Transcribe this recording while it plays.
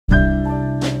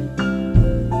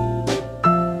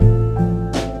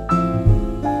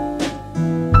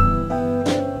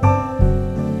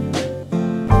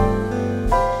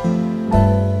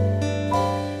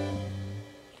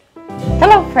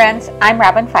I'm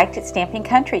Robin Feicht at Stampin'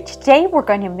 Country. Today we're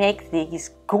going to make these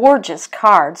gorgeous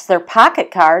cards. They're pocket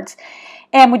cards,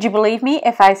 and would you believe me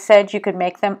if I said you could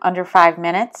make them under 5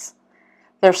 minutes?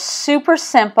 They're super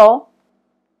simple.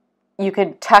 You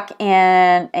could tuck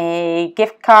in a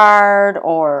gift card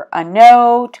or a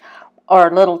note or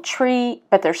a little treat,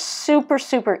 but they're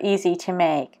super easy to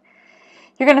make.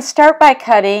 You're going to start by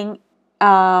cutting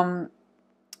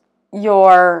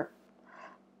your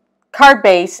card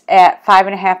base at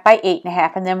 5.5 by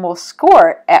 8.5, and then we'll score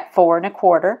it at 4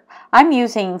 1/4. I'm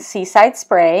using Seaside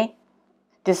Spray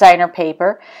designer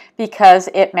paper because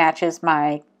it matches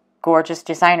my gorgeous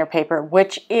designer paper,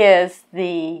 which is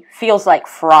the Feels Like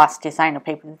Frost designer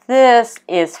paper. This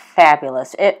is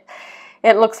fabulous. It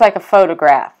looks like a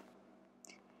photograph.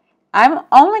 I'm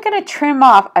only going to trim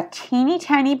off a teeny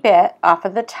tiny bit off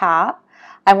of the top.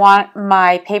 I want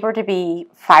my paper to be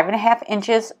 5.5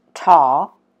 inches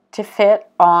tall to fit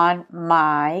on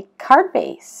my card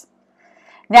base.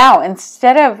 Now,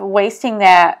 instead of wasting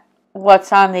that,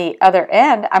 what's on the other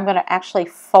end, I'm going to actually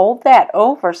fold that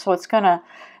over so it's going to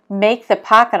make the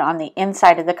pocket on the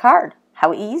inside of the card.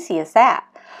 How easy is that?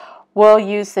 We'll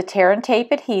use the tear and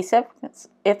tape adhesive.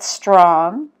 It's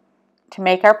strong to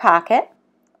make our pocket.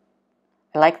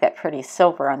 I like that pretty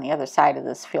silver on the other side of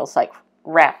this. Feels like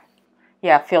wrap.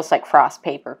 Yeah, feels like frost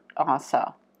paper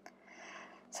also.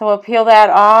 So we'll peel that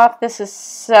off. This is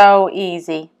so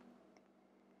easy.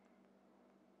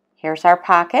 Here's our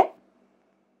pocket.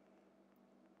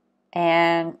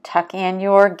 And tuck in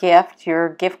your gift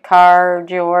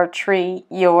card, your treat,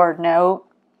 your note.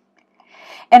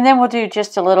 And then we'll do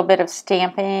just a little bit of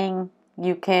stamping.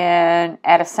 You can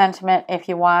add a sentiment if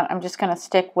you want. I'm just going to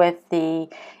stick with the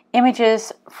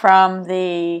images from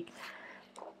the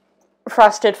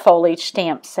Frosted Foliage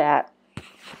stamp set.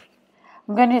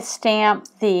 I'm going to stamp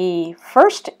the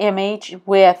first image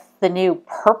with the new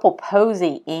Purple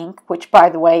Posy ink, which by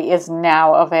the way is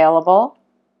now available.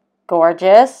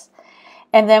 Gorgeous.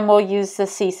 And then we'll use the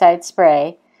Seaside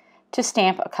Spray to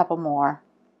stamp a couple more.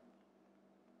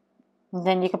 And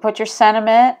then you can put your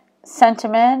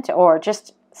sentiment or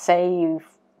just say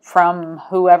from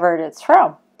whoever it's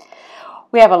from.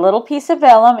 We have a little piece of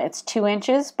vellum. It's 2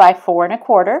 inches by 4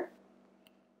 1/4.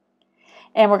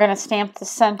 And we're going to stamp the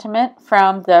sentiment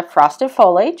from the Frosted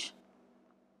Foliage.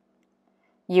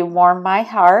 You Warm My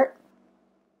Heart.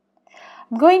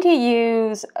 I'm going to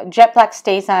use Jet Black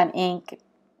StazOn ink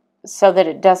so that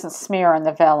it doesn't smear on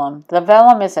the vellum. The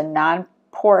vellum is a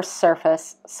non-porous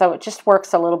surface, so it just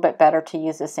works a little bit better to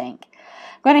use this ink.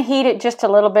 I'm going to heat it just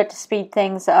a little bit to speed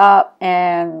things up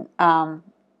and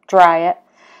dry it.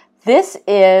 This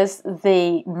is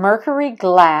the Mercury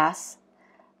Glass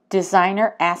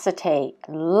Designer Acetate.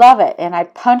 Love it. And I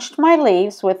punched my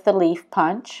leaves with the leaf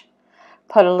punch.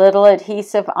 Put a little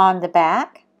adhesive on the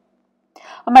back.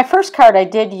 On my first card I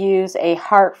did use a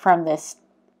heart from this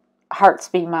Hearts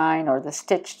Be Mine or the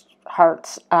Stitched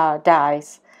Hearts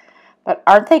dies. But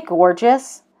aren't they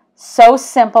gorgeous? So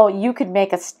simple. You could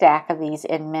make a stack of these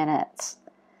in minutes.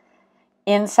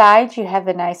 Inside you have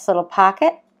the nice little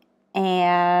pocket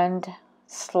and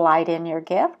slide in your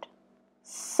gift.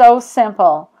 So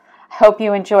simple. I hope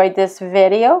you enjoyed this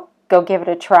video. Go give it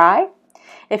a try.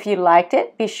 If you liked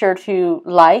it, be sure to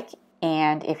like,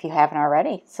 and if you haven't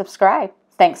already, subscribe.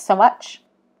 Thanks so much.